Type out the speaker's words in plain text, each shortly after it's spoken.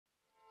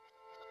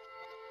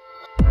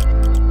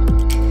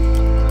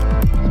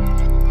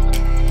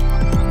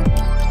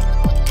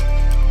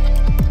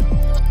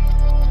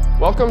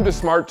Welcome to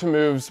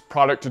Smart2move's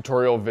product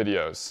tutorial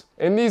videos.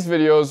 In these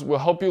videos, we'll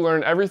help you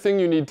learn everything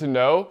you need to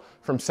know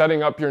from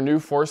setting up your new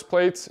force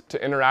plates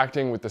to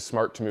interacting with the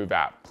Smart2move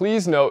app.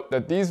 Please note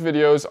that these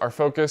videos are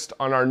focused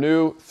on our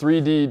new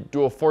 3D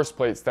dual force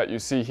plates that you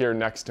see here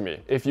next to me.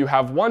 If you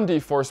have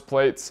 1D force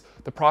plates,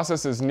 the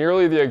process is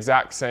nearly the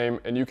exact same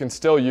and you can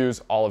still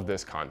use all of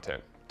this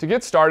content. To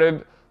get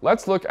started,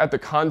 let's look at the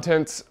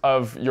contents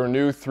of your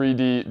new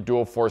 3D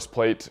dual force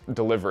plate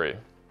delivery.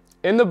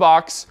 In the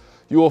box,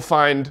 you will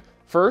find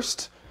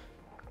first,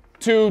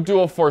 2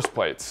 dual force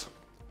plates,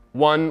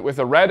 one with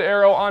a red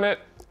arrow on it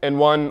and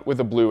one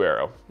with a blue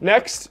arrow.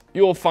 Next,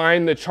 you'll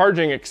find the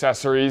charging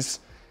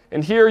accessories,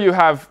 and here you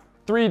have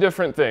 3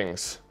 different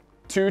things.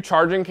 2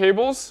 charging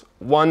cables,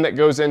 one that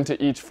goes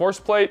into each force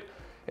plate,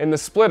 and the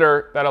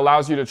splitter that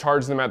allows you to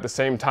charge them at the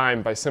same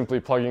time by simply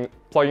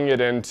plugging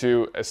it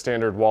into a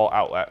standard wall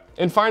outlet.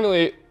 And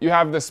finally, you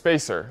have the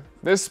spacer.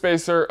 This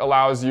spacer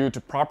allows you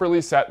to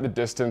properly set the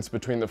distance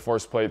between the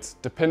force plates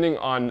depending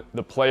on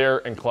the player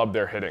and club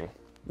they're hitting.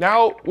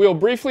 Now, we'll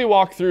briefly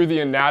walk through the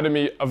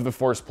anatomy of the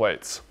force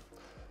plates.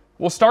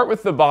 We'll start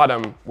with the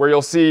bottom, where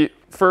you'll see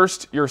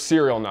first your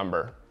serial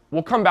number.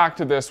 We'll come back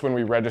to this when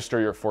we register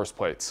your force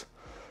plates.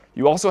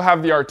 You also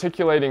have the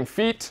articulating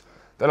feet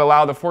that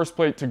allow the force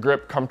plate to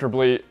grip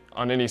comfortably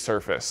on any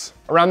surface.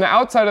 Around the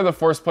outside of the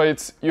force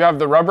plates, you have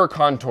the rubber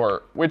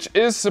contour, which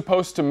is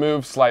supposed to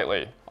move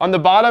slightly. On the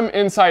bottom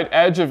inside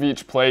edge of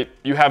each plate,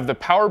 you have the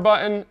power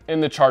button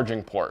and the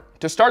charging port.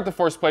 To start the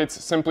force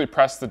plates, simply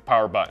press the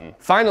power button.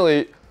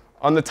 Finally,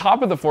 on the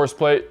top of the force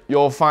plate,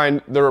 you'll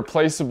find the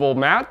replaceable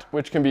mat,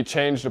 which can be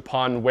changed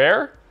upon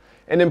wear.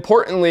 And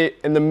importantly,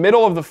 in the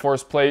middle of the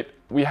force plate,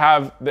 we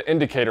have the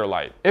indicator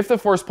light. If the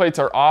force plates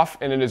are off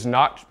and it is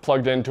not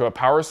plugged into a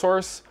power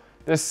source,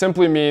 this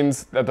simply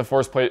means that the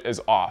force plate is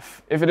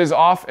off. If it is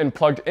off and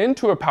plugged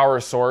into a power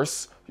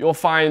source, you'll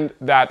find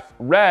that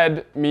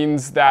red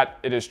means that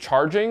it is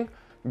charging,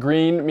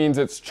 green means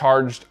it's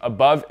charged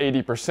above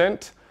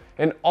 80%,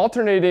 and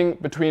alternating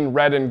between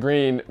red and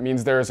green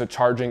means there is a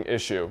charging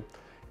issue.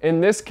 In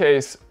this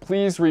case,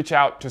 please reach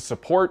out to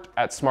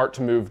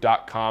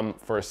support@smart2move.com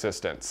for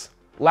assistance.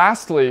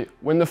 Lastly,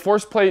 when the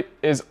force plate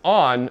is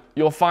on,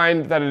 you'll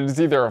find that it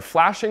is either a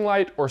flashing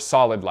light or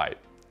solid light.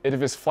 If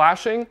it is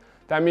flashing,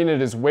 that means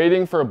it is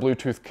waiting for a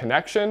Bluetooth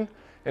connection,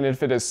 and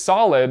if it is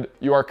solid,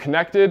 you are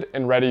connected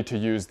and ready to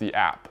use the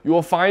app. You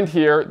will find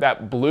here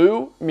that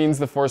blue means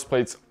the force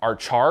plates are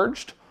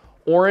charged,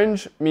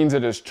 orange means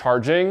it is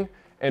charging,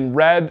 and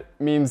red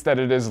means that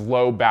it is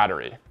low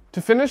battery.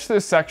 To finish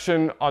this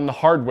section on the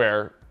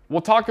hardware,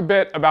 we'll talk a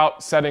bit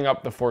about setting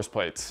up the force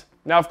plates.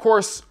 Now, of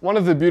course, one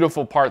of the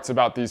beautiful parts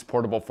about these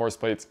portable force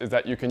plates is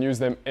that you can use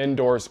them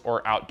indoors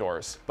or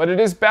outdoors. But it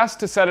is best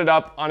to set it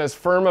up on as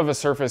firm of a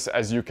surface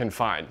as you can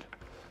find.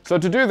 So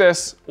to do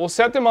this, we'll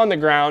set them on the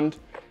ground,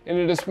 and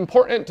it is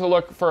important to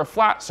look for a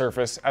flat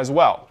surface as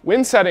well.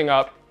 When setting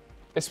up,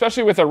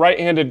 especially with a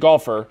right-handed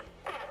golfer,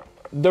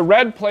 the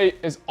red plate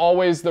is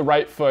always the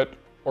right foot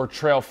or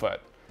trail foot,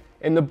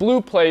 and the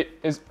blue plate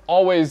is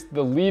always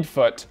the lead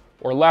foot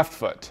or left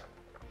foot.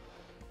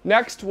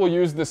 Next, we'll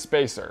use the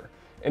spacer.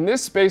 And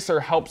this spacer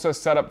helps us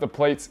set up the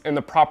plates in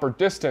the proper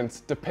distance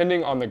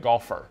depending on the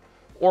golfer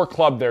or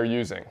club they're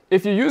using.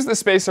 If you use the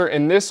spacer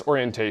in this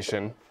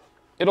orientation,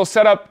 it'll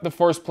set up the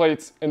force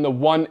plates in the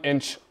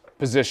 1-inch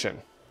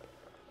position.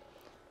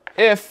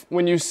 If,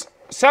 when you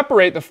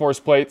separate the force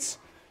plates,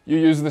 you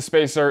use the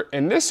spacer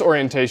in this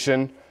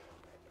orientation,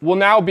 we'll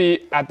now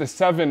be at the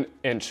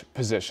 7-inch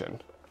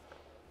position.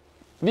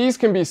 These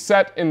can be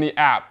set in the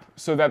app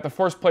so that the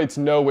force plates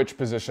know which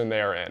position they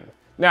are in.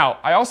 Now,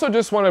 I also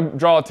just want to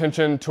draw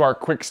attention to our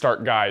quick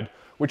start guide,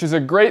 which is a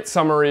great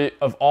summary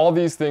of all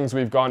these things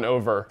we've gone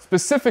over,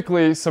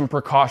 specifically some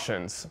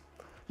precautions.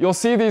 You'll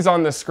see these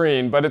on the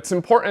screen, but it's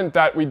important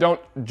that we don't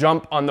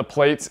jump on the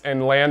plates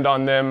and land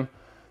on them,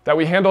 that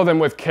we handle them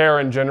with care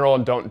in general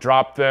and don't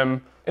drop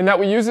them, and that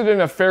we use it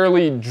in a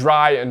fairly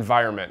dry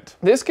environment.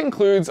 This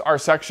concludes our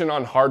section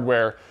on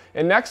hardware,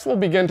 and next we'll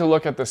begin to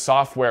look at the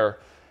software,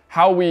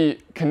 how we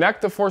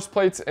connect the force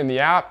plates in the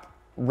app,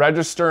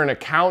 register an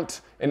account,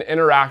 and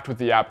interact with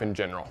the app in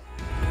general.